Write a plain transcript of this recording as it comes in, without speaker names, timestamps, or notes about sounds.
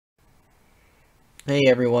Hey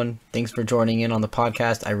everyone, thanks for joining in on the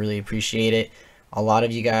podcast. I really appreciate it. A lot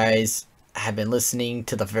of you guys have been listening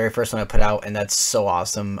to the very first one I put out, and that's so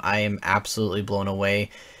awesome. I am absolutely blown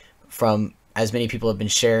away from as many people have been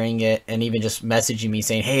sharing it and even just messaging me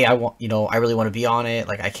saying, "Hey, I want, I really want to be on it.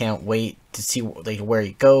 Like, I can't wait to see like where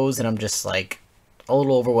it goes." And I'm just like a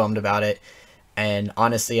little overwhelmed about it. And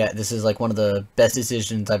honestly, this is like one of the best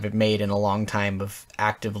decisions I've made in a long time of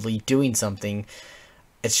actively doing something.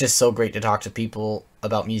 It's just so great to talk to people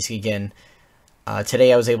about music again.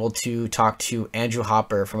 Today I was able to talk to Andrew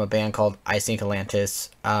Hopper from a band called Sank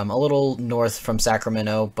Atlantis, a little north from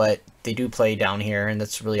Sacramento, but they do play down here, and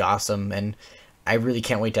that's really awesome. And I really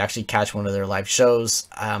can't wait to actually catch one of their live shows.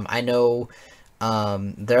 I know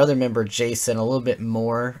their other member, Jason, a little bit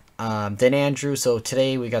more than Andrew, so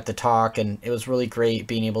today we got to talk, and it was really great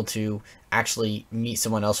being able to actually meet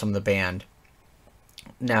someone else from the band.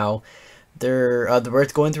 Now, we're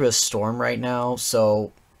going through a storm right now,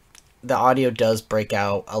 so the audio does break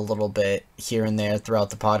out a little bit here and there throughout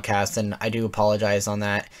the podcast, and I do apologize on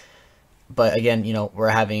that. But again, we're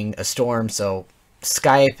having a storm, so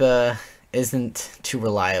Skype isn't too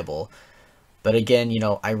reliable. But again,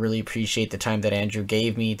 I really appreciate the time that Andrew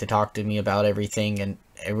gave me to talk to me about everything, and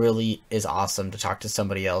it really is awesome to talk to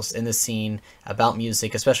somebody else in the scene about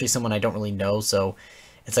music, especially someone I don't really know. So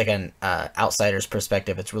it's like an outsider's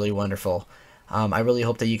perspective. It's really wonderful. I really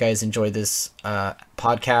hope that you guys enjoy this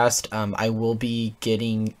podcast. I will be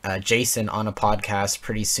getting Jason on a podcast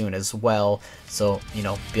pretty soon as well. So, be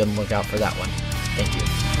on the lookout for that one. Thank you.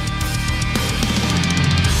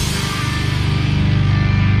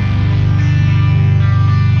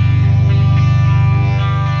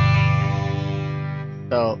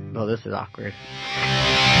 Oh, this is awkward.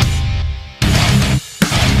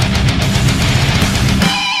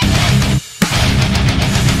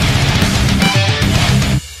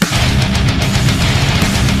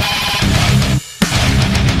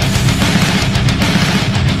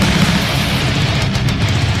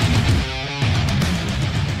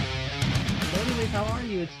 So anyways, how are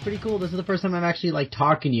you? It's pretty cool. This is the first time I'm actually like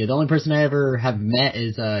talking to you. The only person I ever have met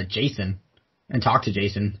is Jason and talked to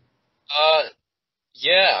Jason. Uh,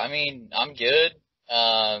 yeah, I mean, I'm good.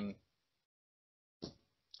 Um,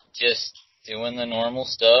 just doing the normal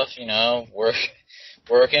stuff,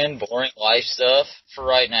 working, boring life stuff for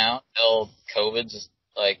right now until COVID's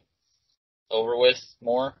like over with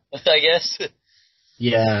more, I guess.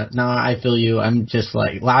 Yeah, no, I feel you. I'm just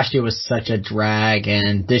like last year was such a drag,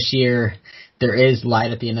 and this year there is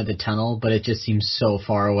light at the end of the tunnel, but it just seems so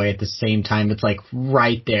far away. At the same time, it's like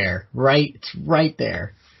right there, right, it's right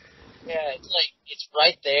there. Yeah, it's like it's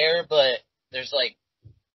right there, but there's like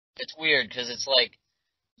it's weird because it's like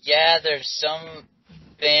yeah, there's some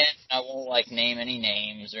band I won't like name any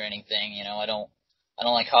names or anything, I don't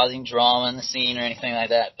like causing drama in the scene or anything like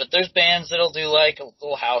that. But there's bands that'll do like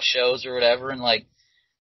little house shows or whatever, and like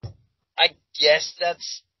I guess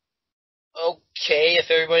that's okay if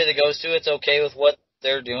everybody that goes to it's okay with what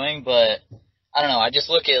they're doing. But I don't know. I just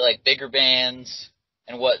look at like bigger bands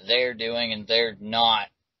and what they're doing, and they're not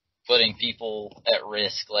putting people at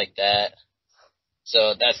risk like that.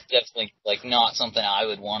 So that's definitely like not something I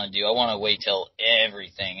would want to do. I want to wait till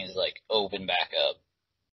everything is like open back up,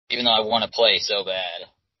 even though I want to play so bad.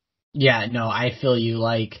 Yeah, no, I feel you.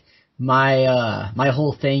 Like my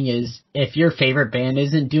whole thing is if your favorite band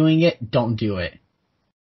isn't doing it, don't do it.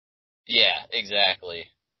 Yeah, exactly.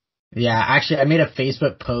 Yeah, actually, I made a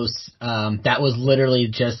Facebook post that was literally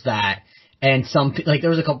just that, and like there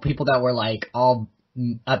was a couple people that were like all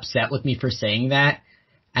upset with me for saying that,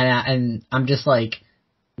 and I'm just like,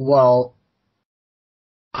 well,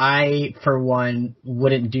 I for one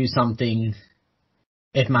wouldn't do something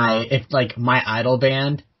if like my idol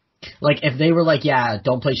band, like if they were like, yeah,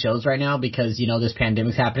 don't play shows right now because this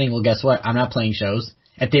pandemic's happening. Well, guess what? I'm not playing shows.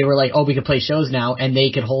 If they were like, oh, we could play shows now, and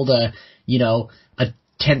they could hold a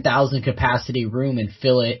 10,000 capacity room and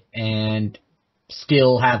fill it and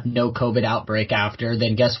still have no COVID outbreak after,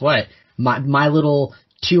 then guess what? My little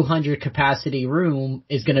 200 capacity room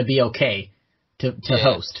is going to be okay to Yeah,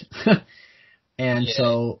 host. And yeah.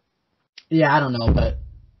 so, yeah, I don't know, but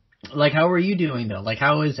like, how are you doing though? Like,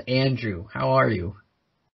 how is Andrew? How are you?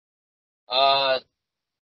 Uh,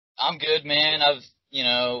 I'm good, man. I've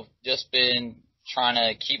just been trying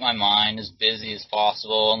to keep my mind as busy as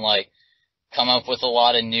possible and like come up with a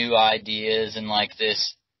lot of new ideas and like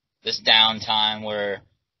this downtime where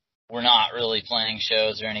we're not really playing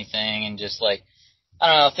shows or anything, and just like I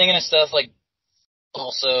don't know, thinking of stuff like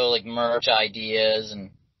also like merch ideas, and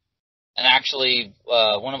actually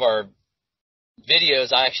one of our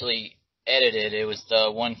videos I actually edited. It was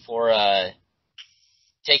the one for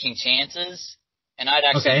taking chances, and I'd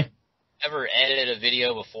actually Okay. never edited a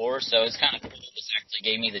video before, so it's kind of cool. This actually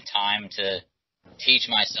gave me the time to teach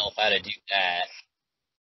myself how to do that.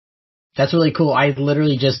 That's really cool. I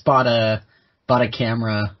literally just bought a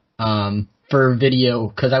camera for video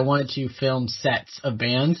because I wanted to film sets of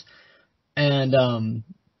bands, and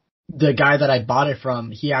the guy that I bought it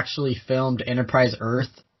from, he actually filmed Enterprise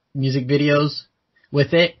Earth music videos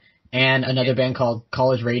with it, and another band called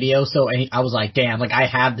College Radio. So I was like, damn, like I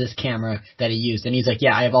have this camera that he used, and he's like,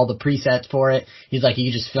 yeah, I have all the presets for it. He's like,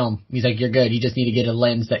 you just film. He's like, you're good. You just need to get a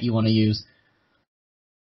lens that you want to use.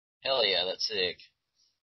 Hell yeah, that's sick.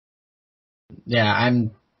 Yeah,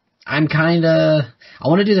 I'm kind of, I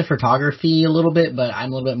want to do the photography a little bit, but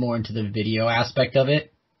I'm a little bit more into the video aspect of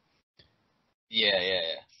it. Yeah.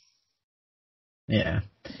 Yeah.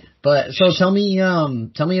 But so tell me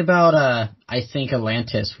about I think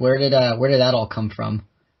Atlantis. Where did that all come from?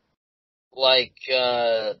 Like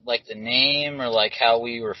the name, or like how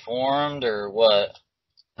we were formed, or what?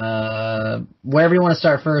 Wherever you want to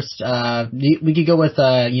start first. We could go with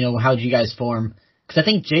how did you guys form? Because I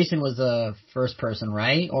think Jason was the first person,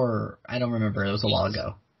 right? Or I don't remember. It was a while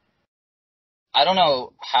ago. I don't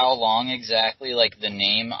know how long exactly, like, the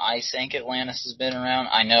name I Sank Atlantis has been around.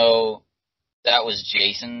 I know that was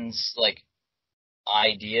Jason's, like,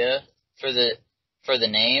 idea for the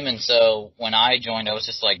name, and so when I joined, I was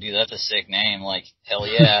just like, dude, that's a sick name, like, hell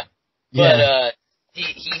yeah. Yeah. But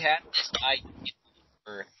he had this idea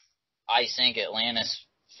for I Sank Atlantis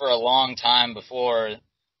for a long time before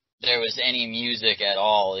there was any music at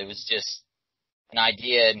all. It was just an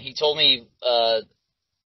idea, and he told me,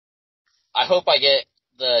 I hope I get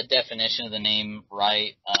the definition of the name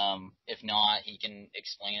right. If not, he can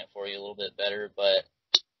explain it for you a little bit better. But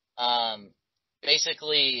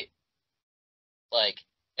basically, like,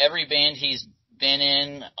 every band he's been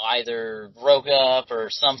in either broke up or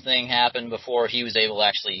something happened before he was able to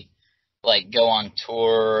actually, like, go on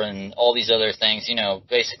tour and all these other things. You know,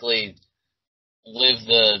 basically live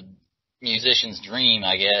the musician's dream,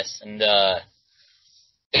 I guess. And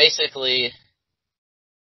basically,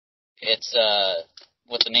 it's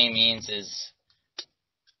what the name means is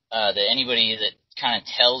that anybody that kind of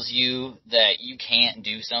tells you that you can't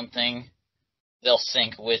do something, they'll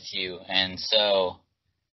sink with you. And so,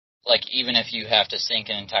 like, even if you have to sink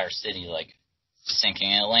an entire city, like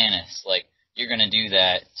sinking Atlantis, like, you're going to do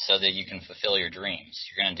that so that you can fulfill your dreams.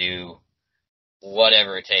 You're going to do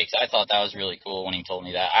whatever it takes. I thought that was really cool when he told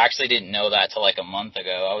me that. I actually didn't know that till like a month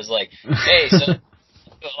ago. I was like, hey, so,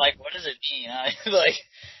 like, what does it mean? I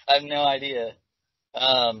have no idea.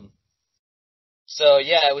 So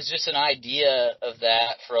yeah, it was just an idea of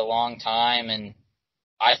that for a long time, and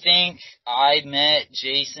I think I met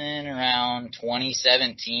Jason around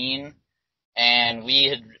 2017, and we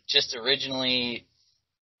had just originally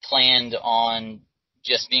planned on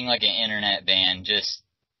just being like an internet band, just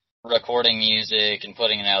recording music and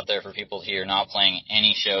putting it out there for people to hear, not playing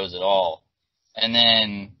any shows at all. And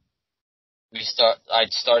then I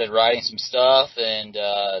started writing some stuff, and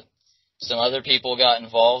some other people got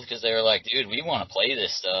involved because they were like, dude, we want to play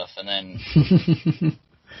this stuff. And then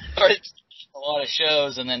started a lot of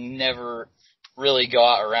shows, and then never really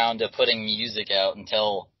got around to putting music out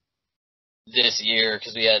until this year,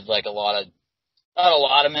 because we had like not a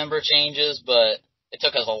lot of member changes, but it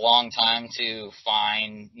took us a long time to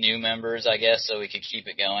find new members, I guess, so we could keep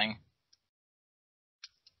it going.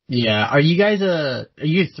 Yeah. Are you a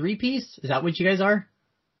 3-piece? Is that what you guys are?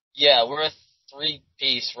 Yeah, we're a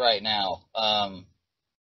 3-piece right now.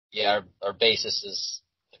 Yeah, our bassist is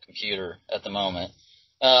the computer at the moment.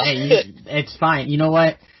 Hey, it's fine. You know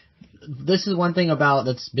what? This is one thing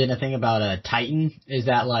that's been a thing about Titan, is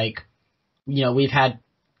that, like, we've had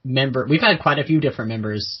quite a few different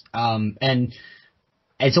members, and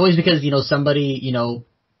it's always because somebody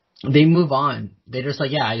they move on. They're just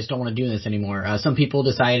like, yeah, I just don't want to do this anymore. Some people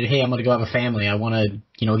decided, hey, I'm going to go have a family. I want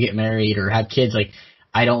to get married or have kids. Like,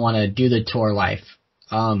 I don't want to do the tour life.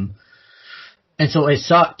 And so it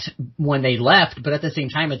sucked when they left, but at the same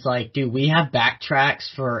time, it's like, dude, we have backtracks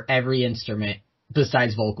for every instrument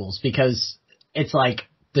besides vocals, because it's like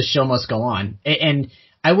the show must go on. And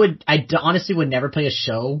I honestly would never play a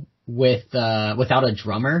show without a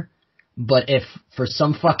drummer, but if for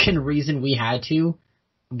some fucking reason we had to,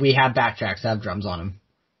 we have backtracks that have drums on them.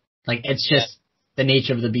 Like, it's just the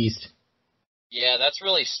nature of the beast. Yeah, that's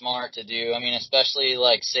really smart to do. I mean, especially,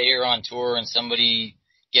 like, say you're on tour and somebody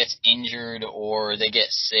gets injured or they get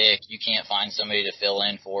sick, you can't find somebody to fill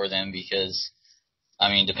in for them because, I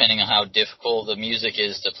mean, depending on how difficult the music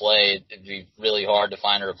is to play, it'd be really hard to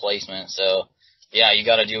find a replacement. So, yeah, you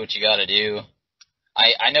got to do what you got to do.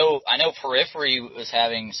 I know Periphery was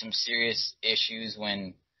having some serious issues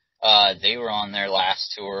when they were on their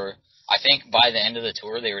last tour. I think by the end of the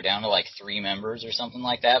tour they were down to like 3 members or something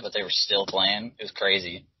like that, but they were still playing. It was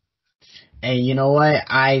crazy. Hey, you know what?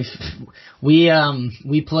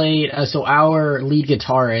 We played, so our lead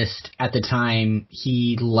guitarist at the time,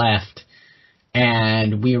 he left,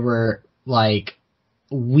 and we were like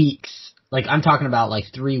weeks, like I'm talking about like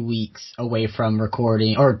 3 weeks away from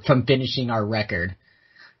recording or from finishing our record.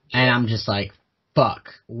 And I'm just like, fuck,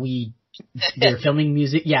 we're filming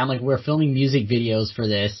music. Yeah, I'm like, we're filming music videos for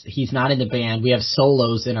this. He's not in the band. We have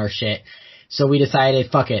solos in our shit. So we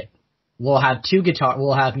decided, fuck it. We'll have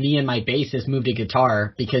me and my bassist move to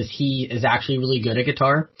guitar because he is actually really good at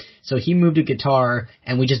guitar. So he moved to guitar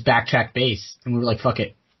and we just backtracked bass. And we were like, fuck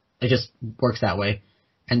it. It just works that way.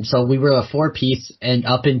 And so we were a 4-piece and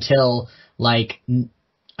up until like,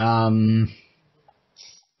 so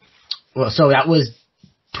that was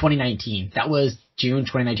 2019. That was June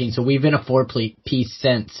 2019. So we've been a 4-piece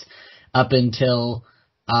since up until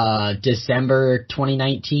December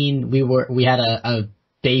 2019. We had a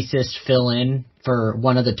bassist fill in for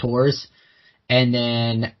one of the tours, and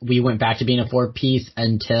then we went back to being a 4-piece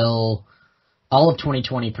until all of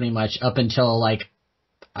 2020, pretty much up until like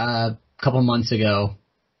a couple months ago,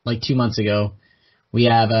 like 2 months ago. We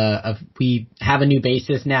have a new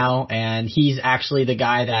bassist now, and he's actually the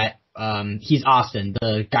guy that he's Austin,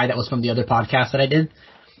 the guy that was from the other podcast that I did.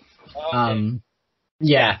 Okay.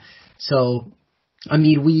 Yeah. So, I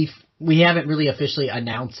mean, we haven't really officially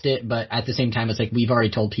announced it, but at the same time, it's like we've already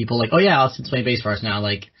told people, like, oh yeah, Austin's playing bass for us now.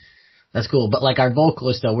 Like, that's cool. But like our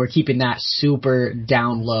vocalist, though, we're keeping that super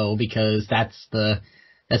down low because that's the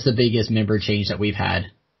biggest member change that we've had.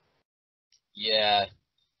 Yeah,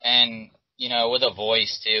 and you know, with a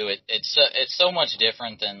voice too, it's so much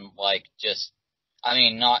different than like just. I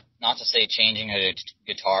mean, not to say changing a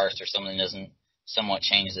guitarist or something doesn't somewhat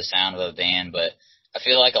change the sound of a band, but I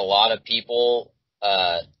feel like a lot of people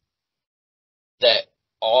that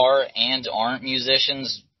are and aren't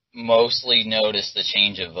musicians mostly notice the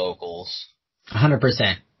change of vocals.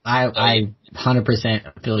 100%. I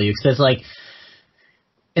 100% feel you. Cause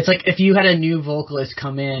it's like if you had a new vocalist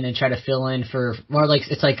come in and try to fill in for, or like,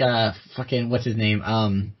 it's like fucking, what's his name?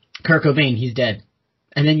 Kurt Cobain, he's dead.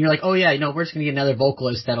 And then you're like, oh yeah, we're just gonna get another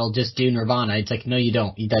vocalist that'll just do Nirvana. It's like, no, you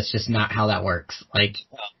don't. That's just not how that works. Like,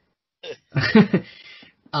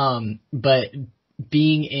 but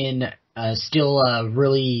being in still a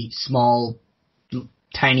really small,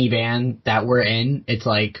 tiny band that we're in, it's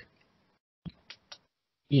like,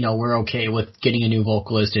 we're okay with getting a new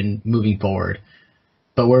vocalist and moving forward.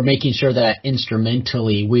 But we're making sure that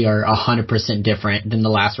instrumentally we are 100% different than the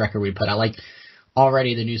last record we put out. Like,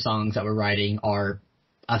 already the new songs that we're writing are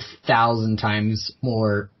 1,000 times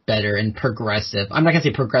more better and progressive. I'm not gonna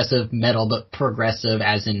say progressive metal, but progressive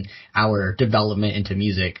as in our development into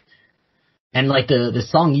music. And like the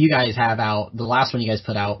song you guys have out, the last one you guys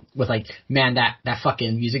put out with like, man, that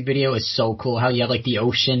fucking music video is so cool. How you have like the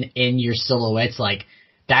ocean in your silhouettes, like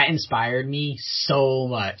that inspired me so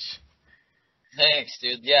much. Thanks,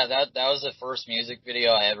 dude. Yeah, that was the first music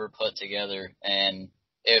video I ever put together, and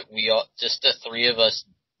we all, just the 3 of us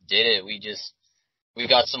did it. We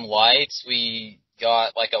got some lights, we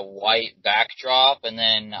got like a white backdrop, and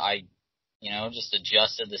then I, just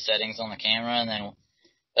adjusted the settings on the camera and then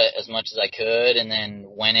as much as I could, and then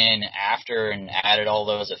went in after and added all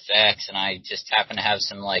those effects, and I just happened to have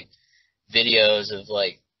some like videos of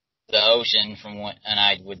like the ocean and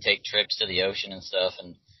I would take trips to the ocean and stuff,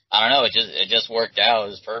 and I don't know, it just worked out. It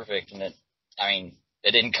was perfect, and it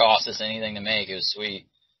didn't cost us anything to make. It was sweet.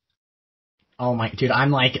 Oh my, dude,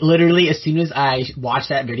 I'm like, literally, as soon as I watched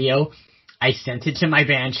that video, I sent it to my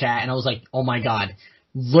band chat, and I was like, oh my god,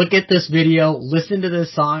 look at this video, listen to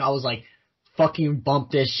this song. I was like, fucking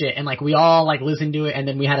bump this shit. And like, we all like listened to it, and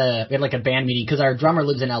then we had like a band meeting, because our drummer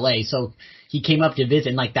lives in LA, so he came up to visit,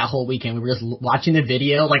 and like that whole weekend, we were just watching the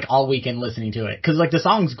video, like all weekend listening to it. Cause like the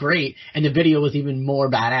song's great, and the video was even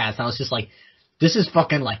more badass. I was just like, this is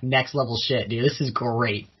fucking like next level shit, dude. This is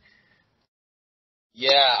great.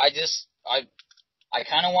 Yeah, I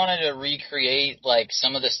kind of wanted to recreate like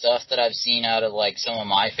some of the stuff that I've seen out of like some of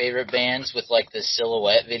my favorite bands with like the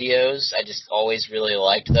silhouette videos. I just always really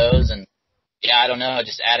liked those, and yeah, I don't know,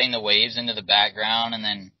 just adding the waves into the background and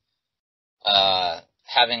then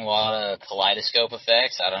having a lot of kaleidoscope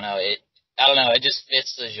effects. I don't know, it just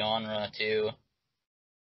fits the genre too.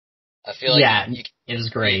 I feel like it was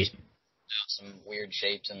great. Some weird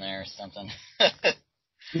shapes in there or something.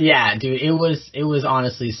 Yeah, dude, it was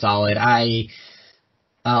honestly solid.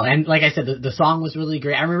 And like I said, the song was really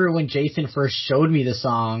great. I remember when Jason first showed me the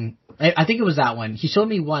song, I think it was that one. He showed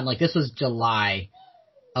me one, like, this was July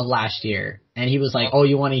of last year, and he was like, "Oh,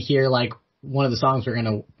 you want to hear like one of the songs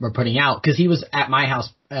we're putting out?" Because he was at my house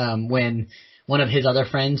when one of his other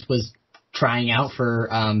friends was trying out for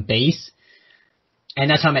bass, and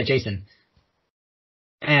that's how I met Jason.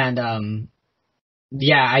 And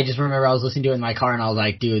yeah, I just remember I was listening to it in my car, and I was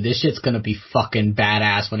like, "Dude, this shit's gonna be fucking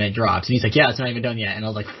badass when it drops." And he's like, "Yeah, it's not even done yet," and I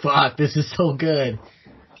was like, "Fuck, this is so good."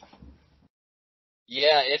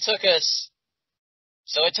 Yeah, it took us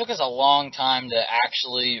a long time to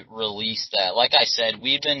actually release that. Like I said,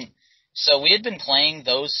 we had been playing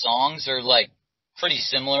those songs, or like pretty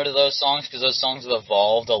similar to those songs, because those songs have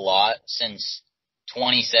evolved a lot since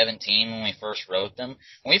 2017 when we first wrote them.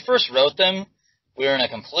 When we first wrote them, we were in a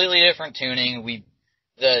completely different tuning.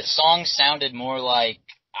 The songs sounded more like,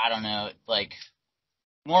 I don't know, like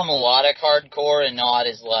more melodic hardcore and not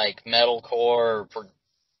as like metalcore or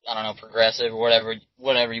I don't know, progressive or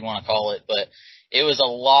whatever you want to call it, but it was a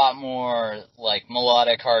lot more like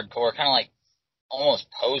melodic hardcore, kind of like almost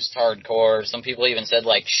post-hardcore. Some people even said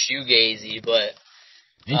like shoegazy, but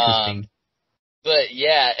Interesting. But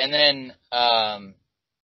yeah, and then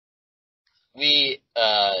we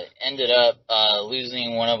ended up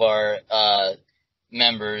losing one of our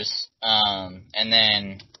members, and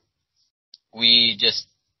then we just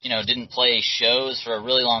didn't play shows for a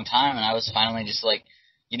really long time, and I was finally just like,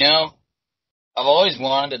 I've always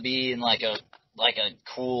wanted to be in like a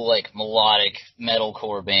cool, like, melodic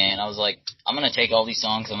metalcore band. I was like, I'm going to take all these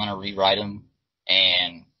songs, I'm going to rewrite them,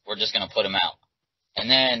 and we're just going to put them out. And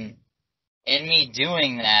then, in me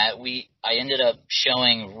doing that, I ended up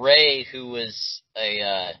showing Ray, who was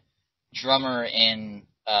a drummer in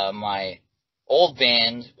my old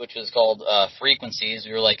band, which was called Frequencies.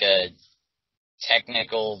 We were like a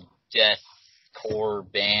technical deathcore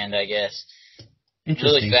band, I guess.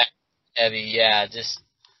 Interesting. Really fast, heavy, yeah, just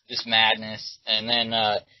madness. And then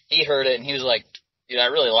he heard it, and he was like, dude, I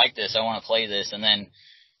really like this. I want to play this. And then,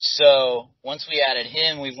 so once we added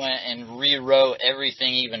him, we went and rewrote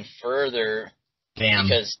everything even further. Damn.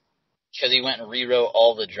 Because he went and rewrote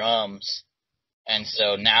all the drums. And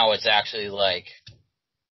so now it's actually like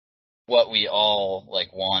what we all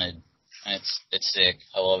like wanted. And it's sick.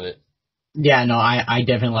 I love it. Yeah, no, I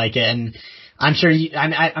definitely like it, and I'm sure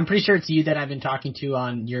I'm pretty sure it's you that I've been talking to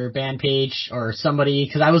on your band page or somebody,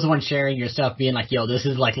 because I was the one sharing your stuff, being like, yo, this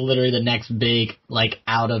is like literally the next big like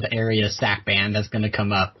out of area sac band that's gonna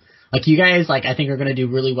come up. Like, you guys, like, I think are gonna do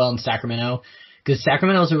really well in Sacramento, because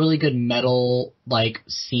Sacramento is a really good metal like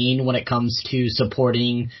scene when it comes to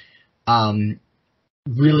supporting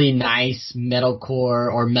really nice metalcore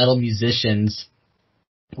or metal musicians.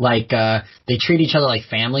 Like, they treat each other like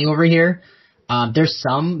family over here. There's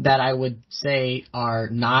some that I would say are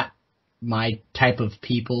not my type of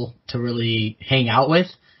people to really hang out with,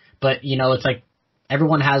 but, it's like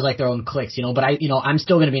everyone has like their own cliques, but I'm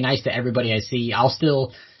still going to be nice to everybody I see. I'll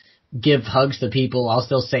still give hugs to people. I'll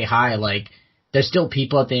still say hi. Like, there's still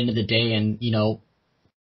people at the end of the day. And,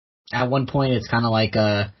 at one point it's kind of like,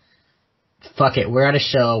 fuck it, we're at a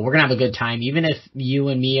show, we're gonna have a good time. Even if you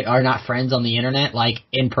and me are not friends on the internet, like,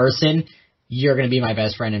 in person, you're gonna be my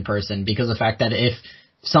best friend in person, because of the fact that if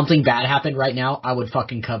something bad happened right now, I would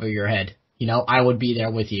fucking cover your head. I would be there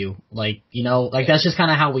with you. Like, like, that's just kind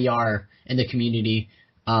of how we are in the community.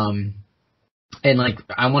 And like,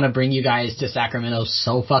 I want to bring you guys to Sacramento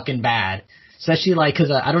so fucking bad, especially like, cause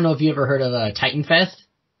I don't know if you ever heard of Titan Fest.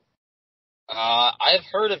 I've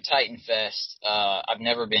heard of Titan Fest. I've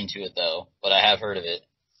never been to it though, but I have heard of it.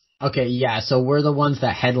 Okay, yeah, so we're the ones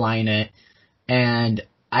that headline it, and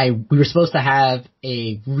we were supposed to have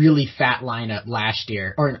a really fat lineup last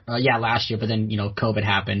year, but then, COVID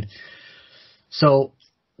happened. So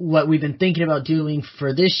what we've been thinking about doing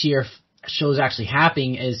for this year, shows actually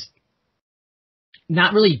happening, is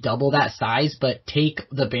not really double that size, but take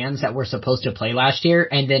the bands that were supposed to play last year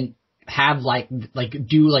and then have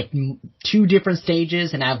do 2 different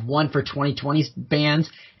stages, and have one for 2020 bands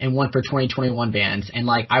and one for 2021 bands. And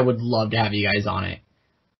like, I would love to have you guys on it.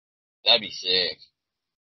 That'd be sick.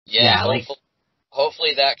 Yeah,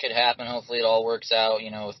 hopefully that could happen. Hopefully it all works out,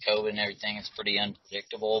 with COVID and everything. It's pretty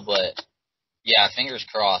unpredictable, but yeah, fingers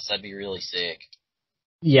crossed. That'd be really sick.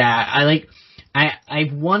 Yeah, I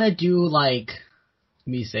want to do like,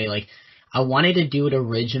 let me say, like, I wanted to do it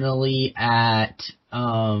originally at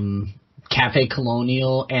Cafe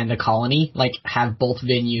Colonial and the Colony, like, have both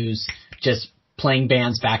venues just playing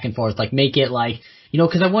bands back and forth, like, make it like,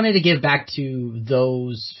 because I wanted to give back to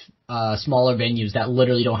those smaller venues that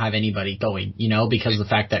literally don't have anybody going, because of the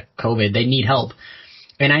fact that COVID, they need help.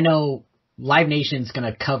 And I know Live Nation's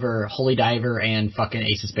gonna cover Holy Diver and fucking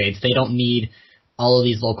Ace of Spades. They don't need all of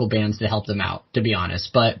these local bands to help them out, to be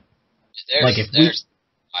honest. But there's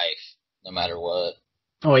life, no matter what.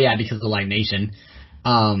 Oh yeah, because of the Live Nation.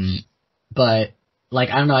 But like,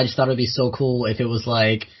 I don't know, I just thought it would be so cool if it was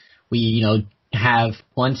like, we, have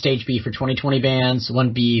one stage B for 2020 bands,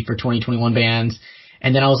 one B for 2021 bands.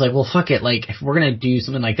 And then I was like, well, fuck it. Like, if we're going to do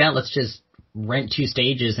something like that, let's just rent 2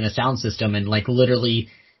 stages and a sound system and like literally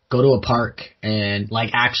go to a park and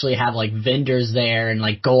like actually have like vendors there and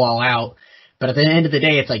like go all out. But at the end of the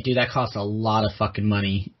day, it's like, dude, that costs a lot of fucking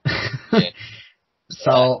money. Yeah.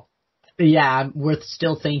 So yeah, we're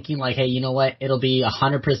still thinking like, hey, you know what? It'll be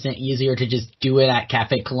 100% easier to just do it at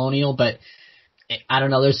Cafe Colonial, but I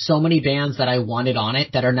don't know. There's so many bands that I wanted on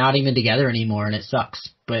it that are not even together anymore, and it sucks.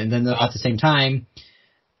 But then at the same time,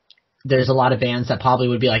 there's a lot of bands that probably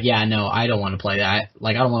would be like, yeah, no, I don't want to play that.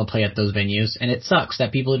 Like, I don't want to play at those venues, and it sucks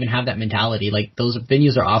that people even have that mentality. Like, those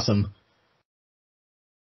venues are awesome.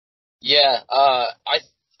 Yeah,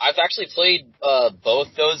 I've actually played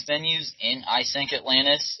both those venues in iSync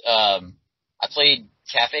Atlantis. I played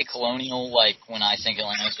Cafe Colonial like when iSync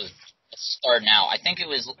Atlantis was starting out. I think it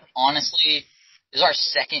was honestly. It was our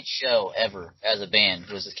second show ever as a band.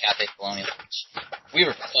 It was the Cafe Colonial. We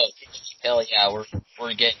were stoked. Hell yeah, we're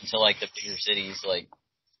getting to like the bigger cities. Like,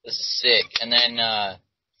 this is sick. And then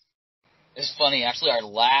it's funny. Actually, our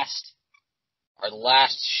last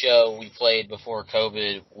show we played before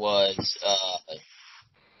COVID was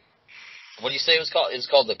what do you say it was called? It was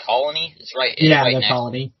called the Colony. It's right. Yeah, right the next.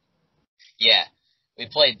 Colony. Yeah, we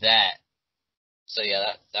played that. So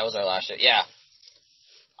yeah, that was our last show. Yeah.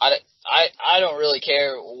 I don't really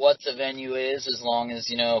care what the venue is as long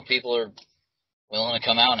as, people are willing to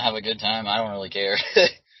come out and have a good time. I don't really care.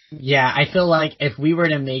 Yeah, I feel like if we were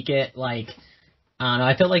to make it like, I don't know,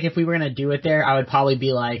 I feel like if we were going to do it there, I would probably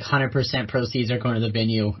be like 100% proceeds are going to the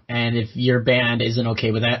venue. And if your band isn't okay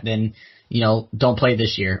with that, then, don't play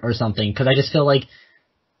this year or something. Cause I just feel like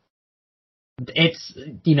it's,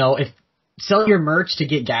 if sell your merch to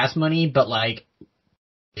get gas money, but like,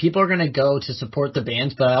 people are going to go to support the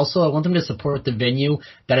bands, but I want them to support the venue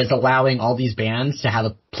that is allowing all these bands to have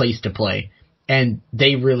a place to play. And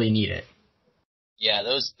they really need it. Yeah,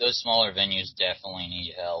 those smaller venues definitely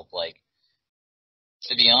need help. Like,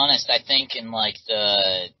 to be honest, I think in like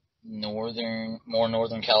the more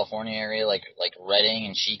northern California area, like Redding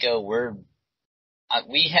and Chico,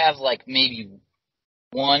 we have like maybe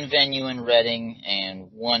one venue in Redding and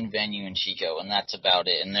one venue in Chico, and that's about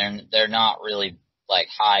it. And they're not really like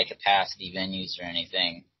high capacity venues or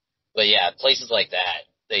anything. But yeah, places like that,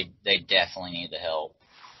 they definitely need the help.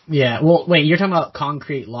 Yeah, well, wait, you're talking about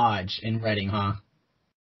Concrete Lodge in Redding, huh?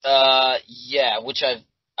 Yeah, which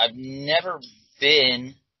I've never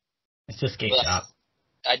been. It's a skate shop.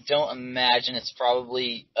 I don't imagine it's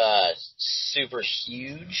probably super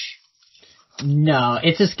huge. No,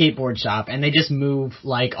 it's a skateboard shop, and they just move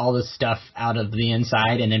like all the stuff out of the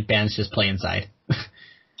inside, and then bands just play inside.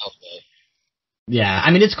 Okay. Yeah,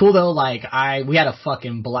 I mean, it's cool though. Like, we had a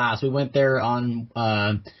fucking blast. We went there on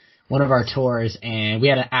one of our tours, and we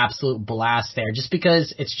had an absolute blast there. Just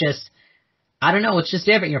because it's just, I don't know, it's just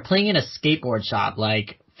different. You're playing in a skateboard shop,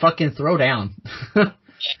 like fucking throw down.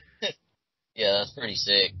 Yeah, that's pretty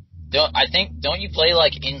sick. Don't you play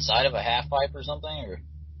like inside of a half pipe or something? Or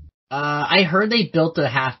I heard they built the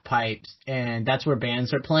half pipes, and that's where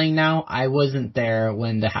bands are playing now. I wasn't there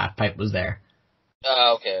when the half pipe was there.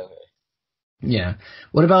 Okay. Yeah.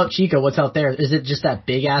 What about Chico? What's out there? Is it just that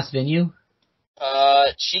big ass venue?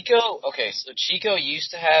 Chico. Okay, so Chico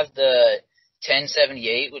used to have the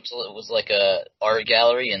 1078, which was like a art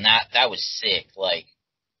gallery, and that was sick. Like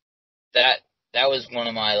that was one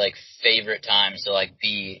of my like favorite times to like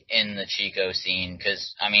be in the Chico scene,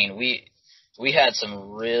 because I mean we had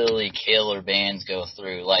some really killer bands go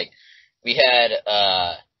through. Like, we had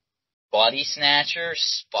Body Snatcher,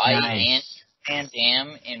 Spite, Nice. and Van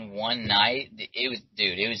Dam in one night. It was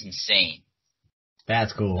insane.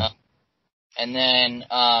 That's cool. And then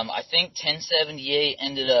I think 1078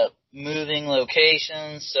 ended up moving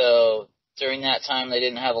locations, so during that time they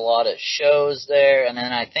didn't have a lot of shows there. And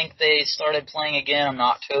then I think they started playing again. I'm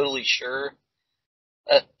not totally sure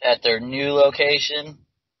at their new location.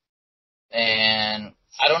 And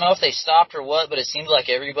I don't know if they stopped or what, but it seems like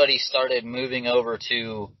everybody started moving over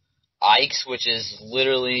to Ike's, which is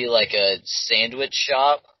literally like a sandwich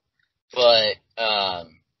shop. But I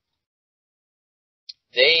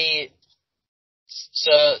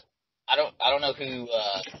don't know who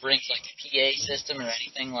brings like a PA system or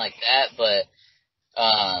anything like that, but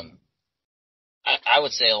I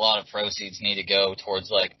would say a lot of proceeds need to go towards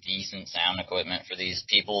like decent sound equipment for these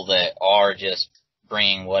people that are just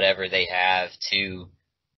bringing whatever they have to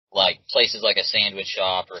like places like a sandwich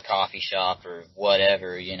shop or a coffee shop or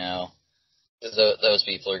whatever, you know. 'Cause those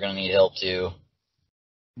people are going to need help too.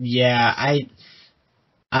 Yeah,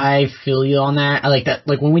 I feel you on that. I like that.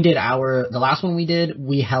 Like when we did the last one we did,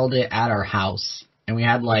 we held it at our house, and we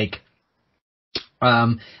had like,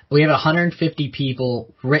 we have 150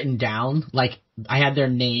 people written down. Like I had their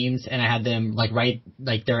names and I had them like write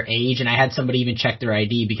like their age, and I had somebody even check their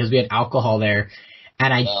ID because we had alcohol there,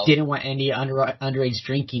 and I didn't want any underage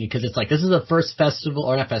drinking because it's like this is the first festival,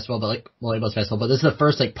 or not festival, but like, well, it was festival, but this is the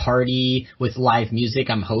first like party with live music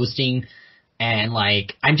I'm hosting. And,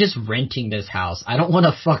 like, I'm just renting this house. I don't want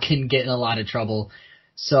to fucking get in a lot of trouble.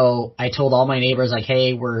 So I told all my neighbors, like,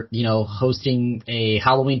 hey, we're, you know, hosting a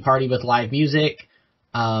Halloween party with live music.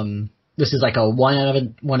 This is like a one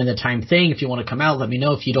at a time thing. If you want to come out, let me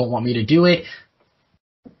know. If you don't want me to do it,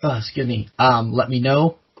 excuse me, let me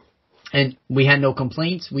know. And we had no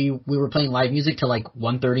complaints. We were playing live music till like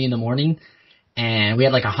 1:30 in the morning. And we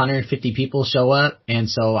had like 150 people show up. And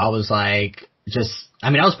so I was like, I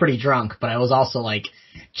was pretty drunk, but I was also like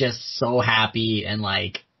just so happy and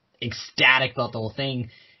like ecstatic about the whole thing.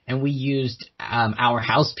 And we used our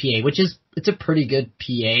house PA, it's a pretty good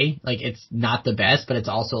PA. Like it's not the best, but it's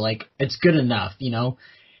also like it's good enough, you know.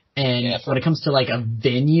 And when it comes to like a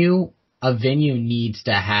venue needs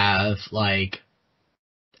to have like,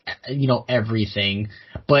 you know, everything.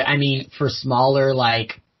 But I mean, for smaller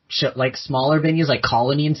like smaller venues like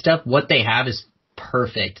Colony and stuff, what they have is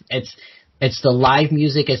perfect. It's the live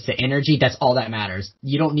music, it's the energy, that's all that matters.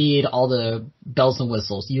 You don't need all the bells and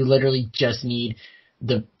whistles. You literally just need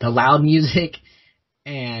the loud music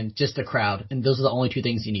and just a crowd. And those are the only two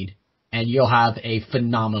things you need. And you'll have a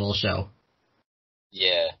phenomenal show.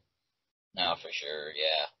 Yeah. No, for sure,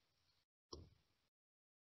 yeah.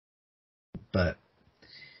 But,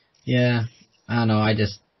 yeah, I don't know,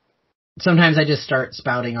 sometimes I just start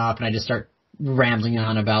spouting off and I just start rambling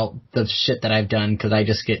on about the shit that I've done because I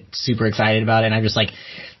just get super excited about it, and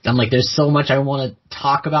I'm like, there's so much I want to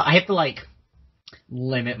talk about. I have to like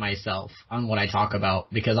limit myself on what I talk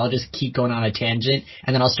about because I'll just keep going on a tangent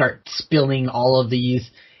and then I'll start spilling all the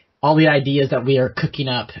ideas that we are cooking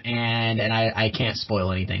up, and I can't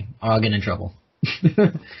spoil anything or I'll get in trouble.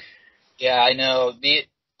 Yeah, I know.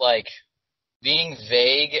 Being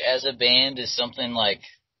vague as a band is something like,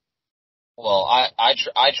 well,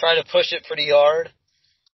 I try to push it pretty hard,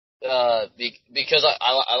 because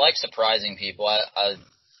I like surprising people.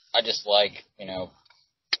 I just like, you know,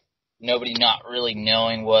 nobody not really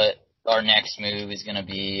knowing what our next move is going to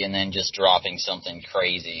be and then just dropping something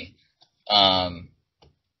crazy. I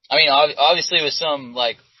mean, obviously with some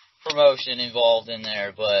like promotion involved in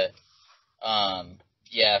there, but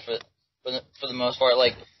yeah, for the most part,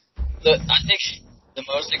 like I think the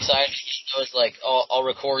most exciting thing is like I'll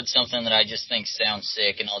record something that I just think sounds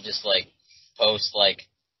sick, and I'll just like post like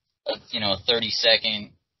a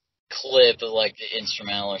 30-second clip of like the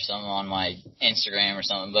instrumental or something on my Instagram or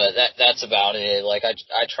something. But that's about it. Like I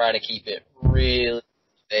try to keep it really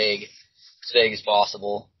vague, as vague as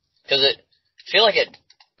possible, because I feel like it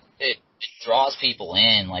draws people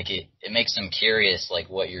in. Like it makes them curious, like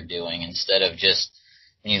what you're doing, instead of just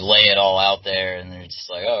you lay it all out there and they're just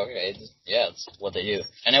like, oh, okay, yeah, it's what they do.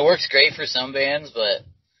 And it works great for some bands, but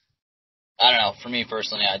I don't know. For me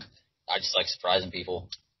personally, I just like surprising people.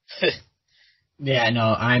 Yeah,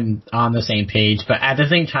 no, I'm on the same page, but at the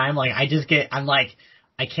same time, like I'm like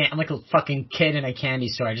a fucking kid in a candy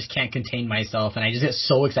store. I just can't contain myself, and I just get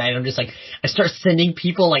so excited. I'm just like, I start sending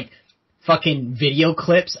people like fucking video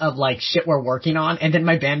clips of like shit we're working on, and then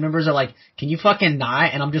my band members are like, can you fucking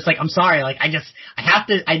not? And I'm just like, I'm sorry, like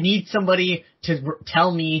I need somebody to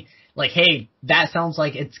tell me like, hey, that sounds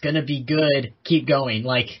like it's gonna be good, keep going,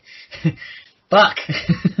 like fuck.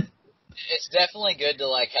 It's definitely good to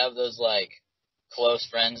like have those like close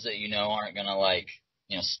friends that you know aren't gonna like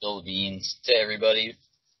spill the beans to everybody,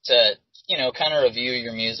 to kind of review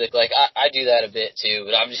your music. Like I do that a bit too,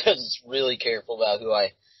 but I'm just really careful about who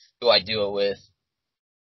I do it with.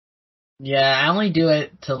 Yeah, I only do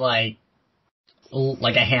it to like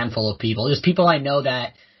a handful of people. Just people I know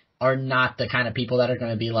that are not the kind of people that are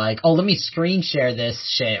going to be like, oh, let me screen share this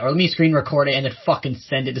shit, or let me screen record it and then fucking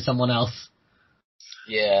send it to someone else.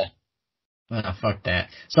 Yeah. Oh, fuck that.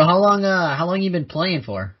 So how long you been playing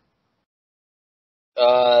for?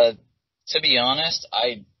 To be honest,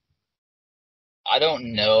 I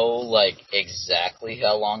don't know like exactly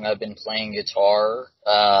how long I've been playing guitar.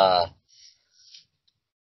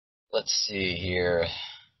 Let's see here.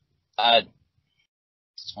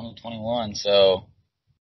 It's 2021, so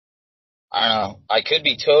I don't know. I could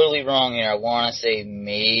be totally wrong here. I want to say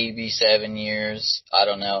maybe 7 years. I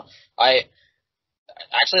don't know.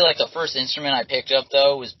 Actually, like, the first instrument I picked up,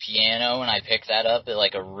 though, was piano, and I picked that up at,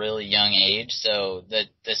 like, a really young age. So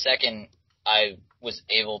the second I was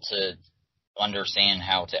able to understand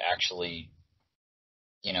how to actually,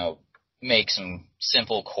 you know, make some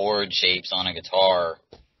simple chord shapes on a guitar,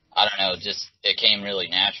 I don't know, just it came really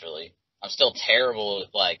naturally. I'm still terrible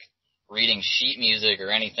at, like, reading sheet music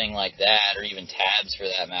or anything like that, or even tabs for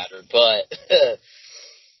that matter. But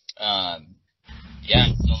yeah,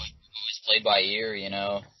 it's always played by ear, you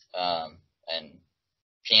know. And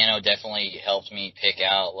piano definitely helped me pick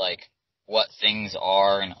out, like, what things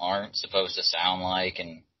are and aren't supposed to sound like,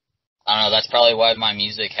 and I don't know, that's probably why my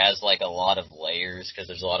music has, like, a lot of layers, because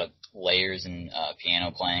there's a lot of layers in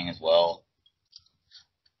piano playing as well.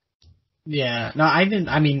 Yeah, no, I've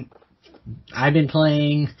been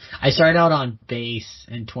playing, I started out on bass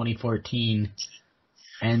in 2014,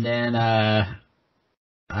 and then,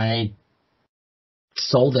 I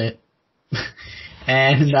sold it.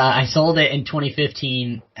 And, I sold it in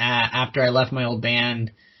 2015, after I left my old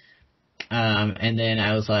band, and then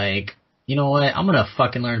I was like, you know what, I'm gonna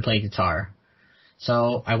fucking learn to play guitar.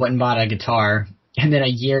 So I went and bought a guitar, and then a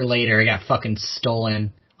year later it got fucking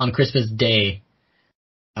stolen on Christmas Day.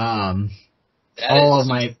 That All is of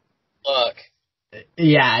my, luck.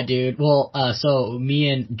 yeah, dude. Well, so me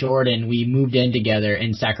and Jordan, we moved in together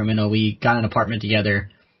in Sacramento. We got an apartment together,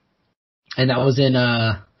 and that was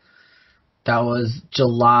that was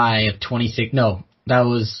July of 26. No, that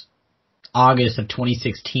was August of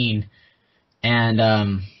 2016,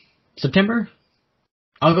 and September.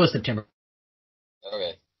 I'll go with September.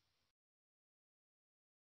 Okay.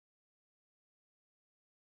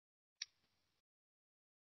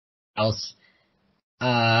 House.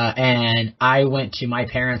 And I went to my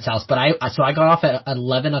parents' house, but so I got off at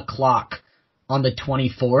 11 o'clock on the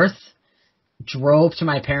 24th, drove to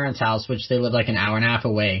my parents' house, which they live like an hour and a half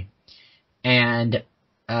away, and,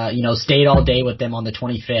 stayed all day with them on the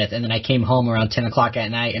 25th, and then I came home around 10 o'clock at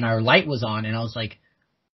night, and our light was on, and I was like,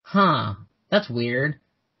 huh, that's weird.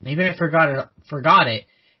 Maybe I forgot it.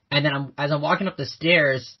 And then as I'm walking up the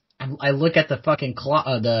stairs, I look at the fucking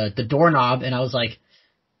the doorknob, and I was like,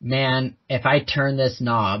 man, if I turn this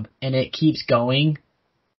knob and it keeps going,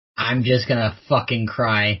 I'm just gonna fucking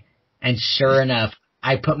cry. And sure enough,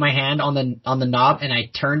 I put my hand on the knob and I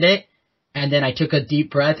turned it, and then I took a deep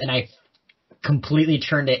breath and I completely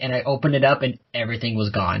turned it and I opened it up and everything was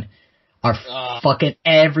gone. Our fucking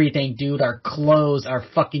everything, dude. Our clothes, our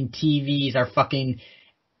fucking TVs, our fucking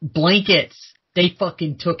blankets. They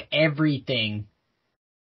fucking took everything.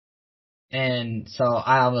 And so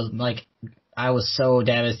I was so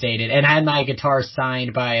devastated, and I had my guitar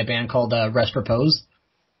signed by a band called Rest Repose.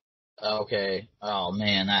 Okay. Oh,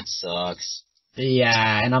 man, that sucks.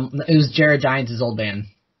 Yeah, and it was Jared Dines' old band.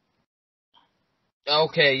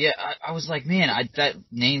 Okay, yeah, I was like, man, that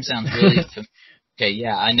name sounds really familiar. Okay,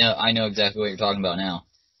 yeah, I know exactly what you're talking about now.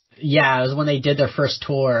 Yeah, it was when they did their first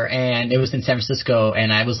tour, and it was in San Francisco,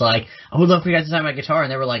 and I was like, I would love for you guys to sign my guitar,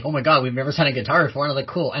 and they were like, oh my god, we've never signed a guitar before, and I was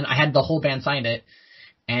like, cool, and I had the whole band signed it,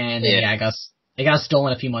 and then, it got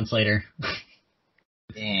stolen a few months later.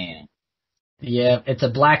 Damn. Yeah, it's a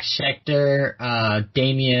Black Schecter,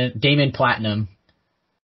 Damon Platinum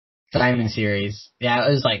Diamond Series. Yeah,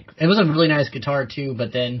 it was a really nice guitar too,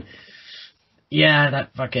 but then, yeah,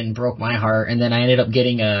 that fucking broke my heart, and then I ended up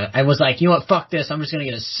getting I was like, you know what, fuck this, I'm just gonna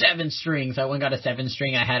get a 7-string, so I went and got a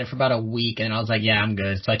 7-string, I had it for about a week, and I was like, yeah, I'm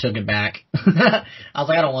good, so I took it back. I was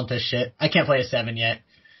like, I don't want this shit, I can't play a 7 yet.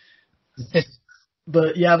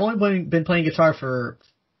 But yeah, I've only been playing guitar for,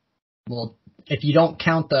 well, if you don't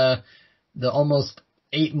count the almost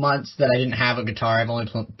 8 months that I didn't have a guitar, I've only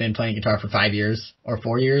been playing guitar for 5 years, or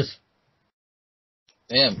 4 years.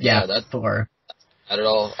 Damn, Yeah, that's 4. not at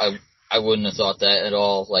all. I wouldn't have thought that at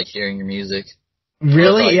all, like, hearing your music.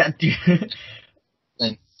 Really? Yeah.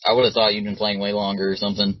 I would have thought you'd been playing way longer or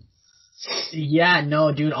something. Yeah,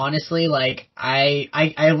 no, dude, honestly, like, I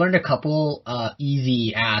learned a couple,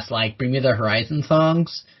 easy ass, like, Bring Me the Horizon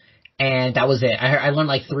songs, and that was it. I learned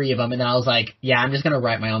like 3 of them, and then I was like, yeah, I'm just gonna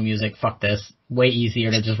write my own music, fuck this. Way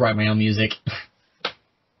easier to just write my own music.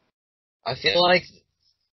 I feel like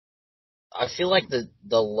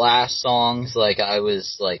the last songs, like, I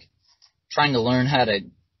was, like, trying to learn how to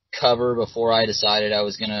cover before I decided I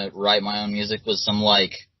was gonna write my own music was some,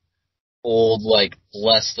 like, old, like,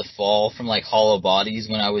 Bless the Fall from, like, Hollow Bodies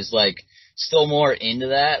when I was, like, still more into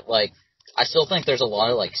that. Like, I still think there's a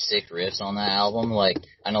lot of, like, sick riffs on that album. Like,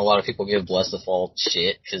 I know a lot of people give Bless the Fall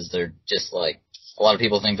shit because they're just, like, a lot of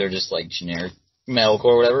people think they're just, like, generic metalcore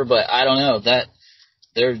or whatever, but I don't know.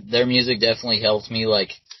 Their music definitely helped me,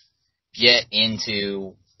 like, get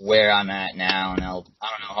into, where I'm at now, and I don't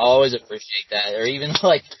know, I'll always appreciate that. Or even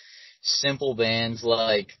like simple bands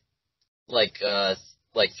like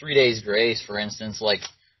 3 Days Grace, for instance, like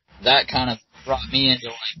that kind of brought me into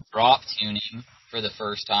like drop tuning for the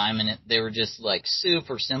first time, and they were just like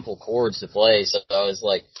super simple chords to play, so I was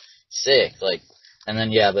like sick, like, and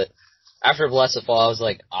then but after Bless the Fall, I was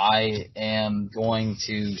like, I am going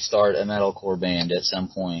to start a metalcore band at some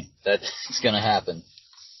point. That's gonna happen.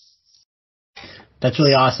 That's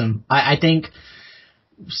really awesome. I think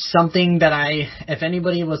something that if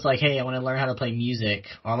anybody was like, hey, I want to learn how to play music,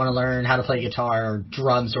 or I want to learn how to play guitar or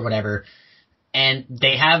drums or whatever, and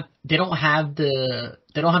they don't have the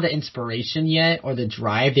inspiration yet or the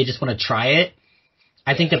drive, they just want to try it.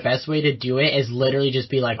 I think the best way to do it is literally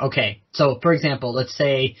just be like, okay, so for example, let's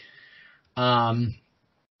say someone's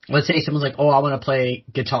like, oh, I want to play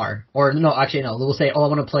guitar, or no, we'll say, oh, I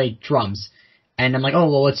want to play drums. And I'm like, oh,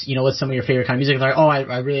 well, what's some of your favorite kind of music? And they're like, oh,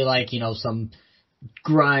 I really like, some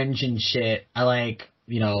grunge and shit. I like,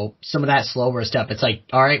 some of that slower stuff. It's like,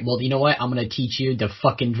 all right, well, you know what? I'm going to teach you the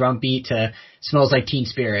fucking drum beat to Smells Like Teen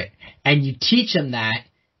Spirit. And you teach them that.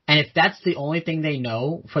 And if that's the only thing they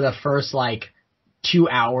know for the first, 2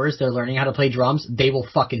 hours they're learning how to play drums, they will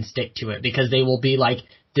fucking stick to it, because they will be like,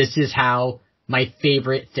 this is how my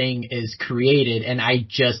favorite thing is created, and I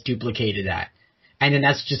just duplicated that. And then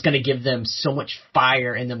that's just going to give them so much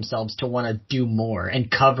fire in themselves to want to do more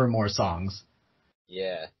and cover more songs.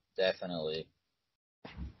 Yeah, definitely.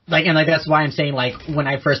 That's why I'm saying, when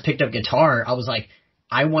I first picked up guitar, I was like,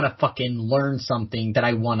 I want to fucking learn something that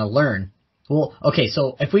I want to learn. Well, okay,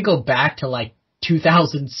 so if we go back to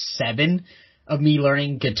 2007 of me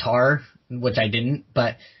learning guitar, which I didn't,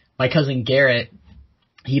 but my cousin Garrett,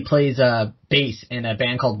 he plays bass in a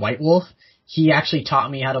band called White Wolf. He actually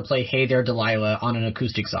taught me how to play Hey There Delilah on an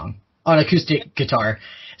acoustic guitar.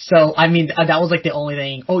 So, I mean, that was the only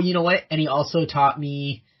thing. Oh, you know what? And he also taught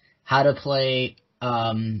me how to play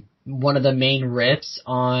one of the main riffs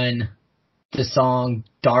on the song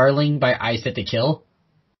Darling by I Set the Kill.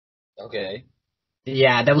 Okay.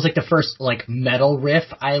 Yeah, that was the first metal riff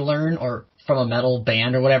I learned, or from a metal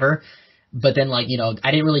band or whatever. But then I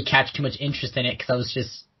didn't really catch too much interest in it,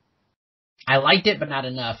 because I liked it, but not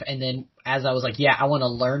enough. And then as I was like, I want to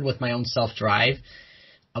learn with my own self-drive,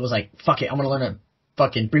 I was like, fuck it, I'm going to learn a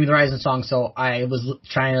fucking Bring Me the Horizon song. So I was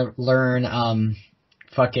trying to learn,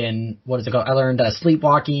 what is it called? I learned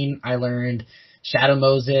Sleepwalking, I learned Shadow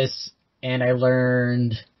Moses, and I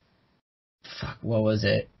learned, what was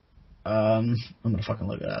it? I'm going to fucking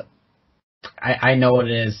look it up. I know what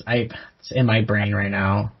it is. It's in my brain right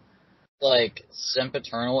now.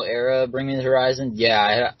 Sempiternal era Bring Me the Horizon.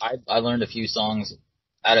 Yeah, I learned a few songs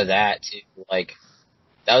out of that too.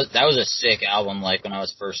 That was a sick album. When I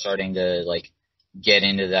was first starting to get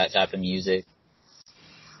into that type of music.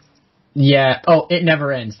 Yeah. Oh, It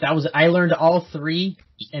Never Ends. I learned all three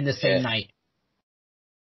in the same night.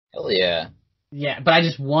 Hell yeah. Yeah, but I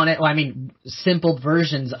just wanted, simple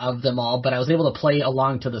versions of them all, but I was able to play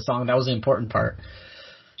along to the song. That was the important part.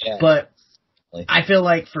 Yeah. But I feel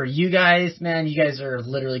like for you guys, man, you guys are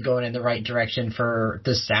literally going in the right direction for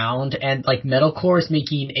the sound, and metalcore is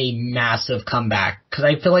making a massive comeback, because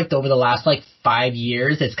I feel over the last 5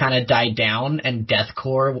 years it's kind of died down, and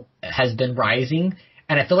deathcore has been rising,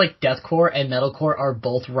 and I feel deathcore and metalcore are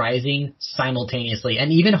both rising simultaneously,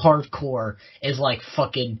 and even hardcore is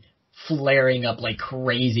fucking flaring up like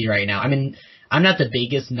crazy right now. I mean, I'm not the